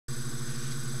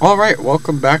Alright,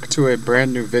 welcome back to a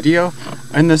brand new video.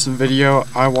 In this video,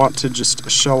 I want to just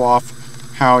show off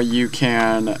how you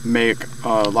can make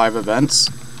live events.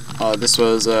 This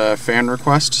was a fan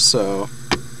request, so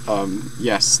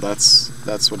yes,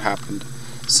 that's what happened.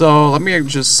 So let me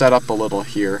just set up a little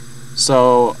here.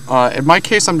 So in my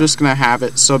case, I'm just gonna have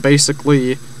it. So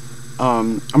basically,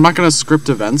 I'm not gonna script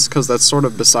events because that's sort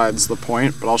of besides the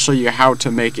point. But I'll show you how to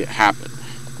make it happen.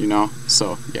 You know,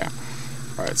 so yeah.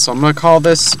 Alright, so I'm going to call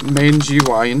this main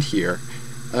GUI in here.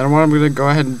 And then what I'm going to go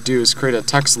ahead and do is create a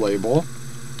text label.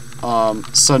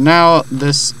 So now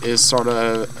this is sort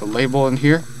of a label in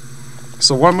here.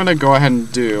 So what I'm going to go ahead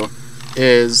and do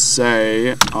is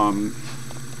say,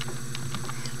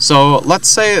 so let's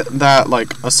say that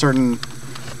like a certain,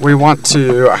 we want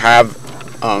to have,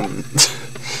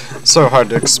 so hard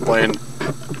to explain.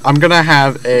 I'm going to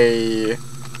have a,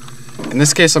 in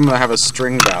this case I'm going to have a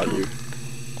string value.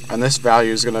 And this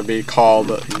value is going to be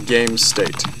called game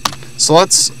state. So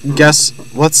let's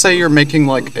say you're making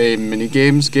like a mini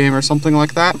games game or something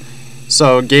like that.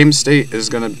 So game state is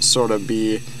going to sort of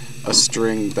be a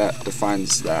string that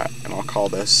defines that. And I'll call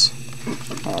this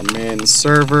main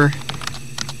server.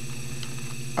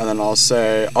 And then I'll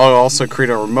also create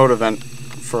a remote event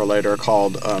for later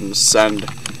called send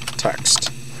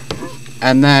text.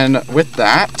 And then with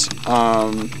that,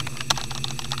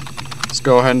 let's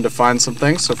go ahead and define some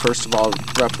things. So first of all,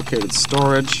 replicated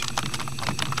storage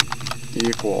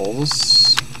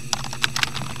equals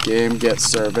game get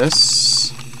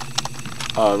service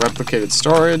replicated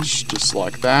storage, just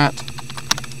like that.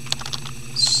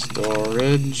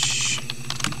 Storage,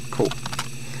 cool.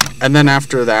 And then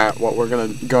after that, what we're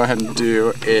gonna go ahead and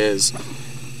do is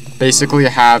basically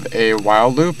have a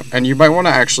while loop, and you might want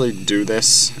to actually do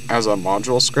this as a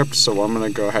module script. So what I'm gonna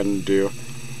go ahead and do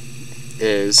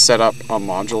is set up a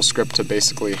module script to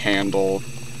basically handle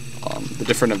the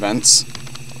different events.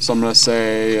 So I'm going to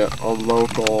say a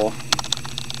local,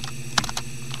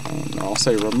 I'll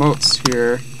say remotes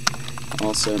here,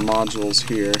 I'll say modules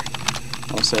here,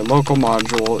 I'll say local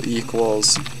module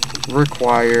equals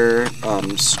require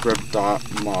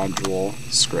script.module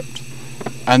script.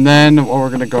 And then what we're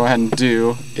going to go ahead and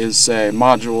do is say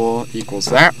module equals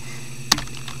that.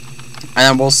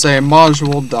 And we'll say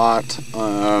module dot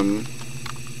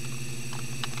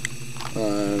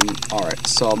alright,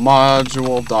 so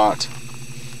module dot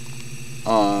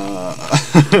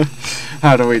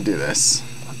how do we do this?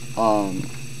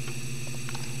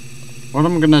 What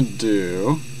I'm gonna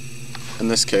do in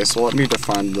this case, well, let me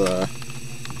define the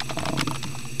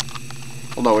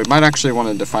although we might actually want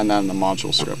to define that in the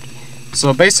module script.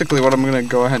 So basically what I'm gonna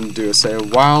go ahead and do is say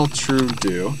while true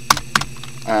do.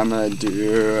 I'm gonna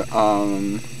do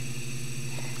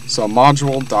so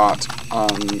module dot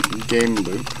game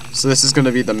loop. So this is going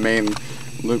to be the main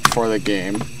loop for the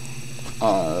game.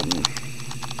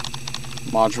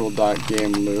 Module dot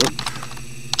game loop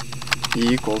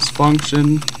equals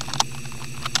function,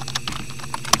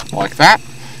 like that.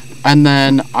 And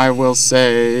then I will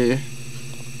say,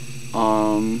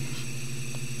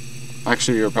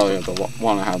 actually you're probably going to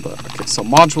want to have the, okay, so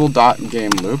module dot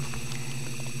game loop.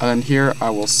 And then here I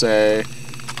will say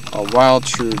while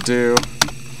true do.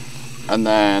 And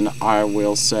then I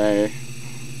will say,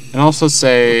 and also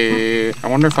say, I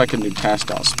wonder if I can do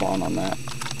task.spawn on that.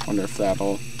 I wonder if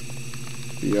that'll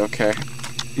be okay.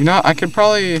 You know, I could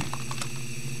probably,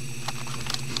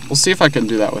 we'll see if I can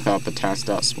do that without the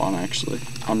task.spawn actually.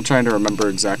 I'm trying to remember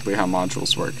exactly how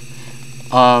modules work.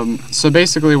 So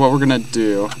basically what we're gonna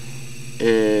do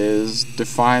is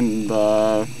define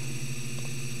the,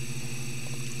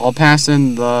 I'll pass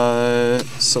in the,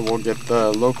 so we'll get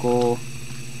the local,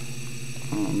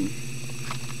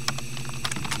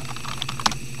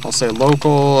 I'll say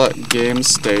local game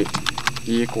state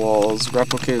equals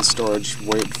replicated storage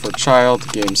wait for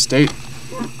child game state,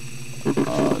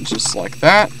 just like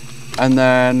that. And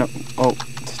then, oh,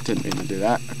 didn't mean to do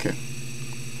that, okay.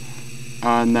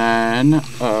 And then,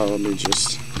 let me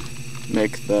just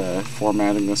make the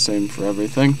formatting the same for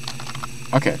everything.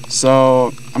 Okay,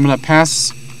 so I'm gonna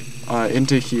pass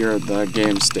into here the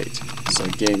game state, so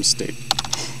game state.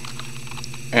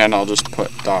 And I'll just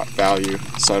put dot value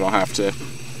so I don't have to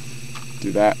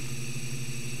do that.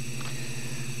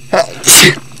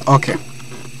 Okay.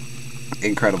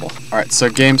 Incredible. Alright, so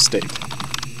game state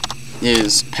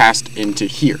is passed into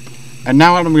here. And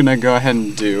now what I'm going to go ahead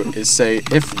and do is say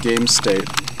if game state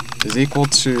is equal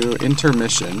to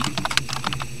intermission,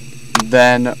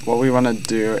 then what we want to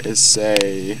do is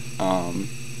say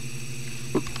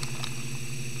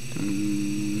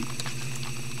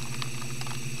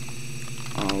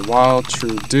while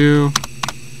true do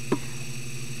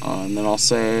And then I'll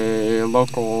say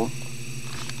local.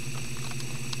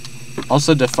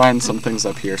 Also define some things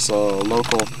up here. So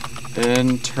local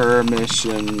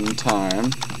intermission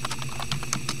time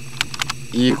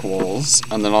equals,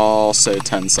 and then I'll say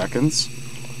 10 seconds.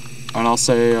 And I'll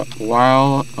say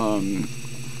while,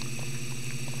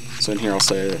 so in here I'll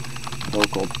say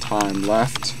local time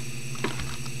left.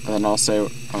 And then I'll say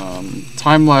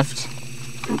time left.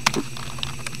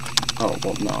 Oh,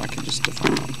 well, no, I can just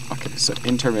define one. Okay, so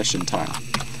intermission time.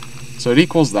 So it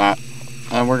equals that.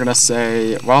 And we're going to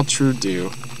say while true do.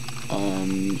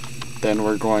 Then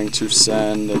we're going to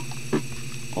send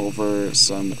over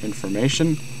some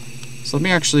information. So let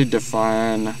me actually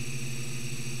define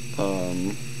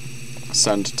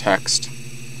send text.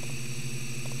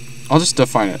 I'll just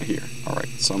define it here. Alright,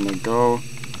 so I'm going to go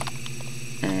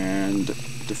and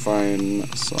define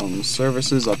some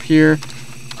services up here.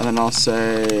 And then I'll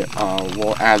say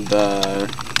we'll add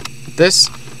this.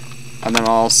 And then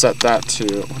I'll set that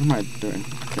to, what am I doing?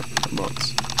 Okay,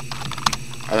 modes.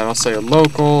 And then I'll say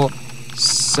local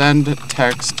send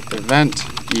text event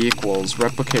equals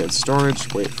replicated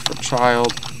storage, wait for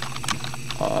child,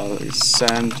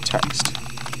 send text,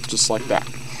 just like that.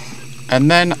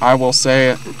 And then I will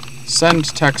say send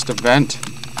text event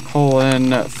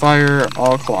colon fire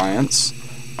all clients,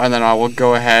 and then I will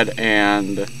go ahead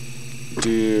and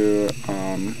do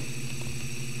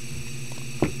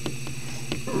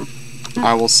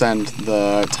I will send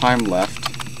the time left,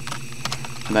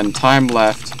 and then time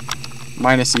left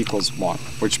minus equals 1,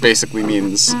 which basically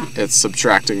means it's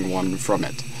subtracting 1 from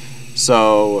it.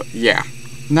 So yeah,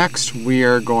 next we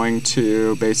are going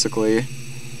to basically,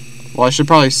 well, I should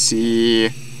probably see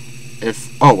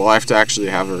if, oh, well, I have to actually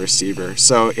have a receiver.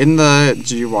 So in the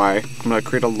GUI, I'm going to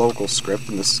create a local script,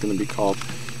 and this is going to be called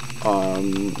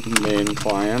main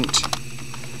client,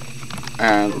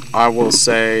 and I will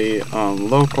say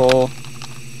local,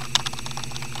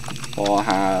 well, I'll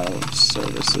have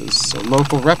services, so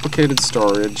local replicated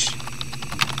storage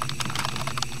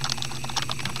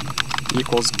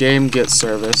equals game get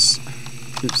service,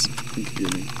 oops,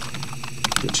 confusing,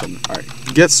 kitchen, alright,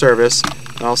 get service,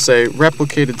 and I'll say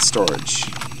replicated storage,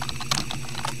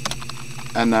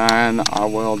 and then I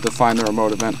will define the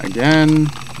remote event again.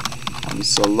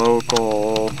 So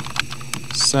local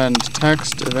send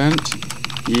text event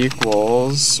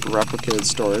equals replicated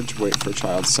storage, wait for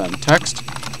child send text,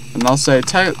 and I'll say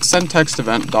send text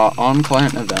event dot on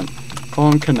client event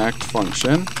colon connect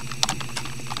function,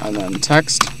 and then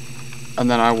text, and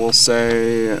then I will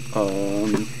say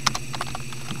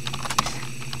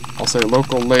I'll say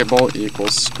local label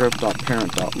equals script dot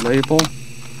parent dot label,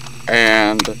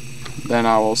 and then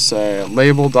I will say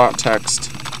label dot text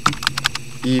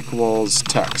equals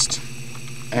text.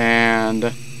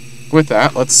 And with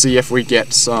that, let's see if we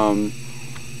get some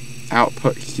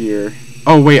output here.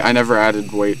 Oh wait, I never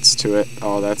added weights to it.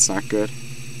 Oh, that's not good.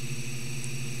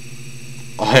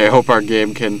 I hope our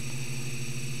game can,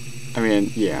 I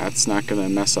mean, yeah, it's not gonna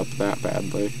mess up that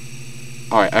badly.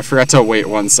 Alright, I forgot to wait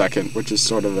 1 second, which is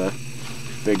sort of a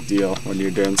big deal when you're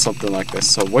doing something like this.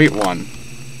 So wait 1,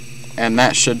 and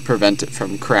that should prevent it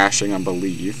from crashing, I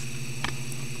believe.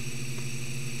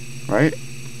 Right?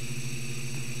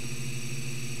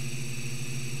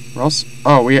 Or else,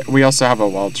 oh, we also have a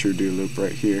while true do loop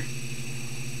right here.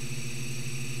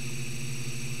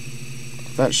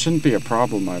 That shouldn't be a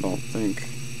problem, I don't think.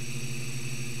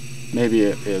 Maybe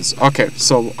it is. Okay,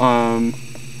 so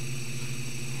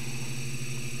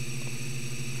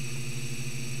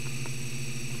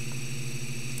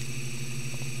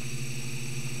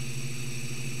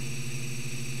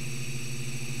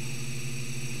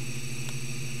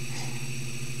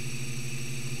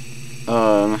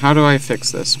how do I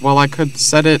fix this? Well, I could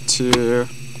set it to,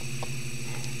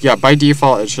 yeah, by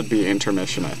default it should be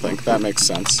intermission, I think. That makes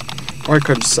sense. Or I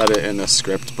could set it in a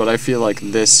script, but I feel like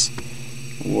this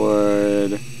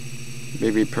would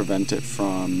maybe prevent it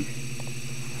from...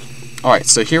 Alright,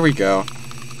 so here we go.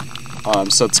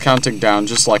 So it's counting down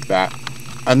just like that.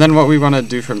 And then what we want to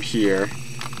do from here...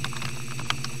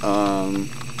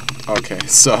 okay,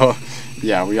 so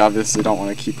yeah, we obviously don't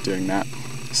want to keep doing that.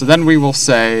 So then we will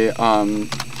say,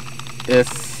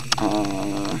 if,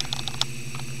 I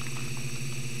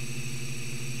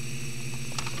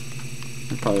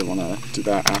probably want to do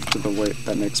that after the wait,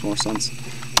 that makes more sense.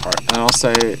 Alright, and I'll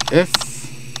say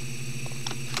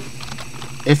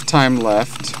if time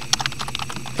left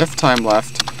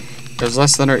is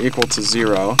less than or equal to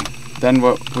 0, then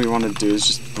what we want to do is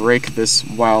just break this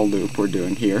while loop we're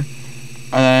doing here.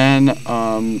 And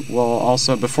then we'll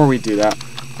also, before we do that,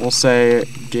 we'll say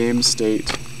game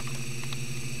state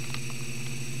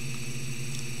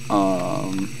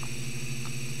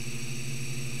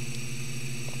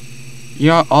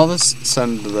Yeah, I'll just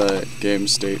send the game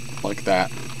state like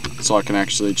that, so I can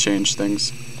actually change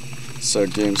things. So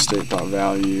game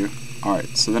state.value.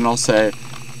 Alright, so then I'll say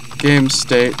game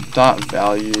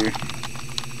state.value.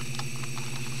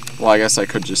 Well, I guess I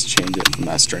could just change it from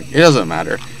that string. It doesn't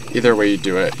matter. Either way you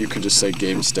do it, you could just say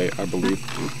game state, I believe.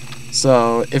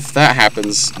 So if that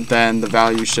happens, then the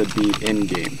value should be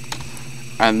in-game.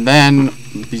 And then,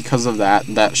 because of that,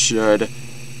 that should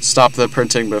stop the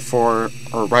printing before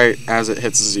or right as it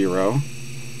hits 0.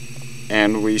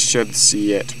 And we should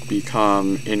see it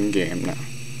become in-game now.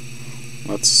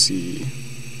 Let's see.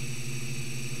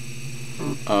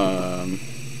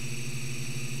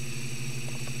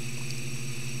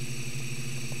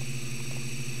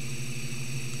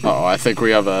 Oh, I think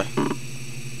we have a...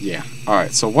 Yeah.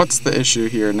 Alright, so what's the issue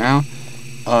here now?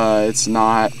 It's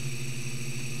not...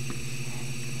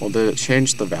 Well, did it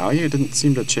change the value? It didn't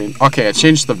seem to change... Okay, it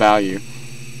changed the value.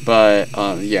 But,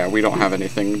 yeah, we don't have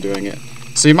anything doing it.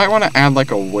 So you might want to add, like,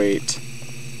 a wait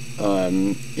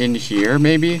in here,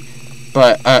 maybe.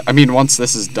 But, I mean, once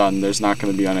this is done, there's not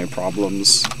going to be any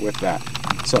problems with that.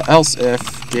 So else if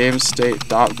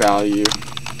GameState.value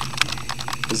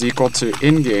is equal to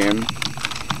in-game,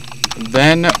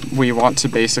 then we want to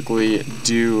basically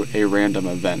do a random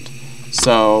event.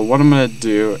 So what I'm going to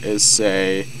do is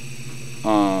say,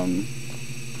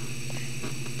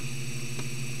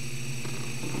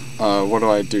 what do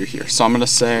I do here? So I'm going to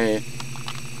say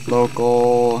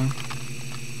local...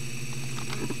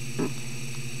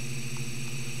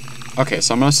 Okay,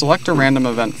 so I'm going to select a random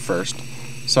event first.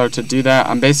 So to do that,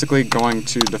 I'm basically going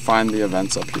to define the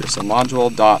events up here. So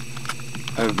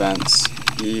module.events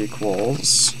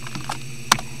equals,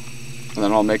 and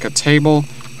then I'll make a table.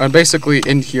 And basically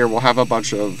in here we'll have a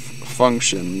bunch of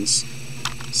functions.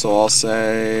 So I'll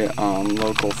say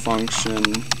local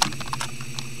function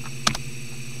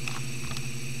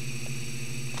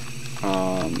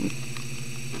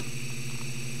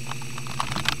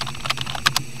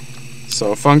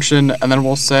so function, and then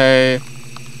we'll say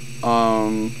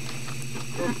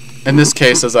in this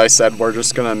case, as I said, we're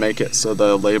just gonna make it so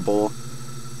the label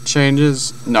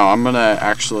changes. No, I'm gonna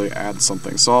actually add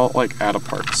something. So I'll like add a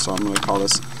part. So I'm gonna call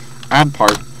this add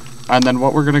part, and then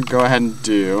what we're gonna go ahead and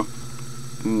do,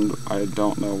 and I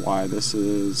don't know why this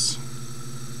is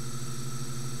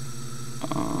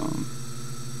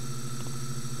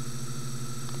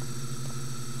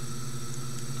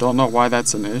don't know why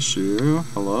that's an issue.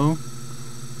 Hello?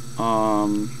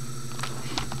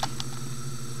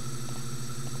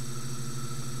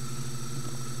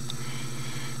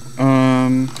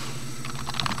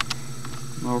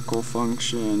 Local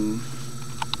function.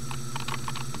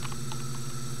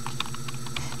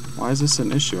 Why is this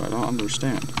an issue? I don't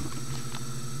understand.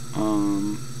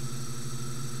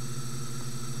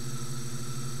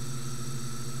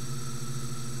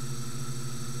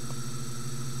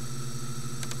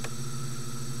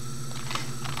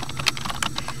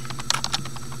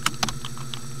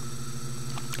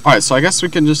 Alright, so I guess we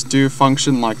can just do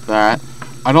function like that.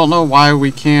 I don't know why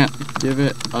we can't give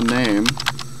it a name.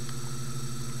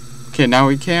 Okay, now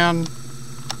we can.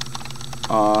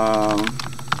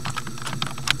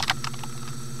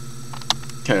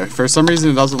 Okay, for some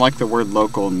reason it doesn't like the word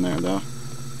local in there though.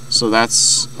 So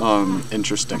that's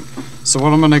interesting. So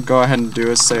what I'm going to go ahead and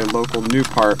do is say local new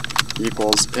part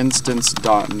equals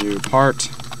instance.newPart.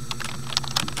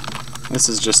 This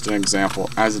is just an example,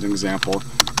 as an example.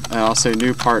 And I'll say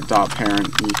new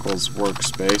part.parent equals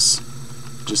workspace,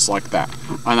 just like that.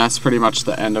 And that's pretty much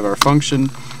the end of our function.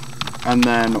 And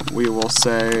then we will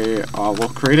say, we'll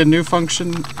create a new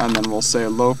function, and then we'll say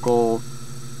local,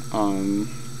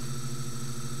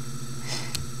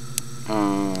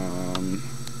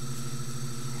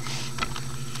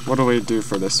 what do we do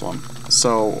for this one?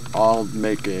 So I'll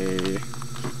make a,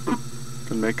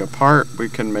 part, we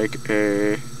can make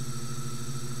a,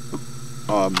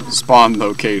 spawn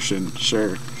location,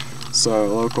 sure. So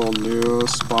local new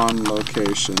spawn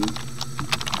location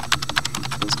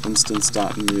is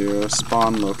instance.new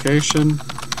spawn location,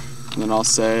 and then I'll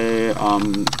say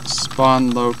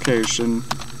spawn location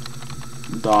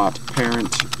dot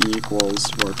parent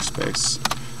equals workspace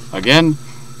again.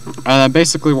 And then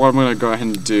basically what I'm going to go ahead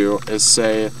and do is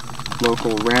say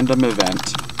local random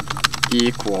event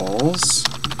equals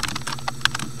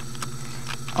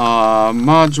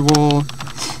module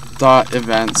dot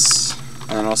events,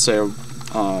 and I'll say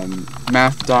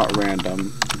math dot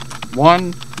random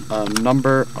 1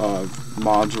 number of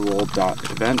module dot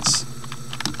events,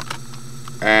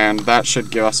 and that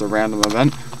should give us a random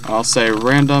event. I'll say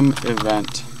random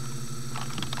event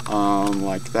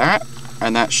like that,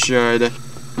 and that should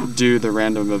do the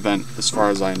random event as far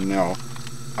as I know.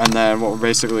 And then what we're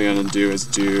basically going to do is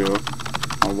do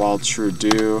a while true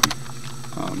do.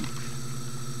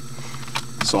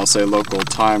 So I'll say local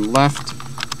time left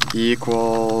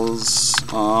equals,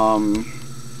 okay,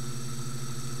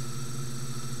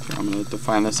 I'm going to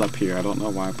define this up here. I don't know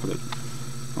why I put it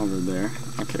over there.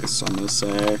 Okay, so I'm going to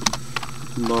say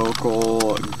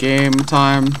local game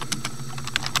time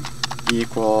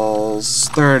equals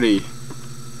 30.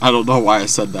 I don't know why I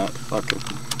said that. Okay,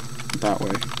 that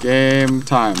way. Game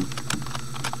time.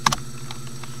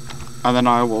 And then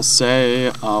I will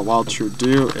say while true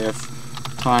do if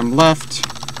time left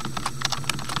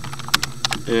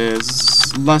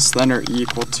is less than or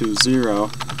equal to 0,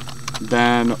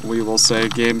 then we will say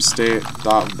game state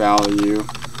dot value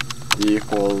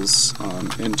equals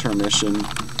intermission,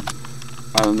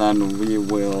 and then we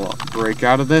will break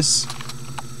out of this,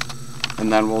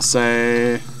 and then we'll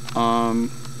say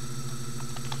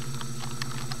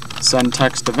send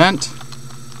text event,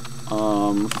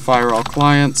 fire all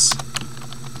clients,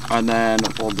 and then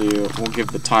we'll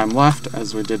give the time left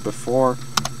as we did before,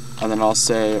 and then I'll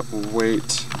say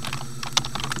wait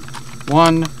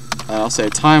 1, and I'll say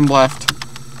time left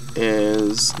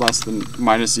is less than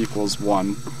minus equals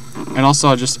 1, and also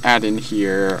I'll just add in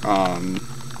here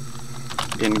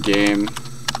in game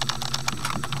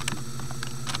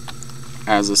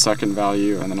as a second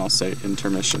value, and then I'll say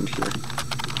intermission here.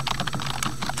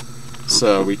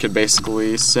 So we could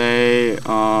basically say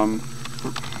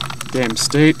game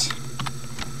state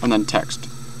and then text.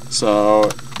 So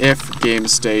if game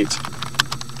state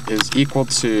is equal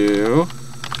to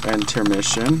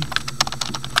intermission,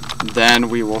 then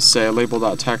we will say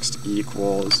label.text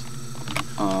equals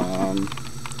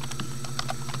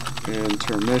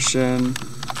intermission,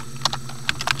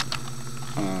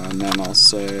 and then I'll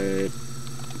say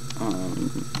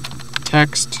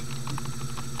text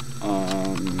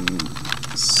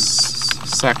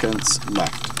seconds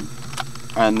left,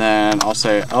 and then I'll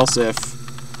say else if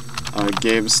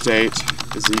game state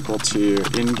is equal to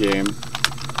in-game,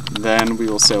 then we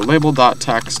will say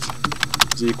label.text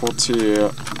is equal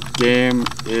to game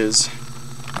is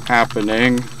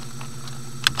happening,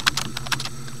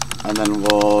 and then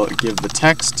we'll give the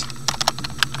text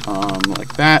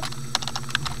like that,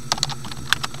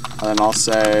 and then I'll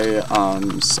say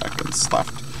seconds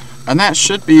left. And that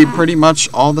should be pretty much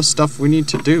all the stuff we need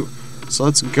to do. So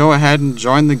let's go ahead and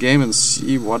join the game and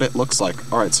see what it looks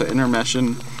like. Alright, so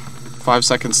intermission, 5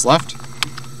 seconds left.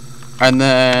 And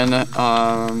then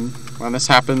when this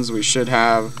happens, we should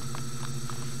have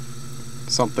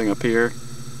something up here.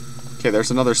 Okay,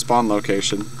 there's another spawn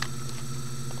location.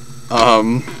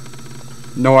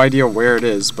 No idea where it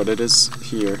is, but it is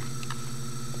here.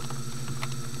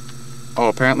 Oh,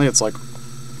 apparently it's like...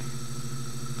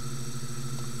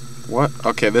 What?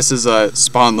 Okay, this is a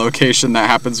spawn location that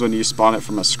happens when you spawn it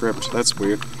from a script. That's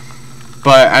weird.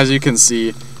 But as you can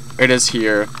see, it is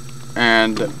here,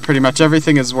 and pretty much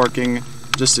everything is working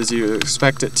just as you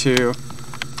expect it to.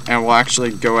 And we'll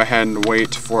actually go ahead and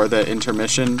wait for the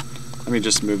intermission. Let me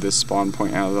just move this spawn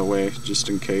point out of the way, just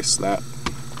in case that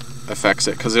affects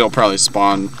it, because it'll probably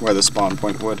spawn where the spawn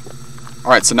point would.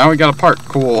 Alright, so now we got a part.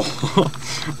 Cool.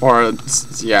 Or,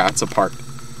 yeah, it's a part.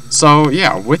 So,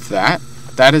 yeah, with that,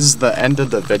 that is the end of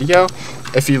the video.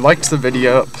 If you liked the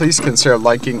video, please consider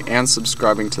liking and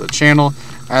subscribing to the channel,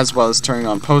 as well as turning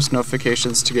on post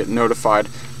notifications to get notified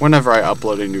whenever I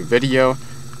upload a new video.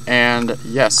 And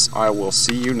yes, I will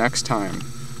see you next time.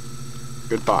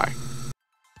 Goodbye.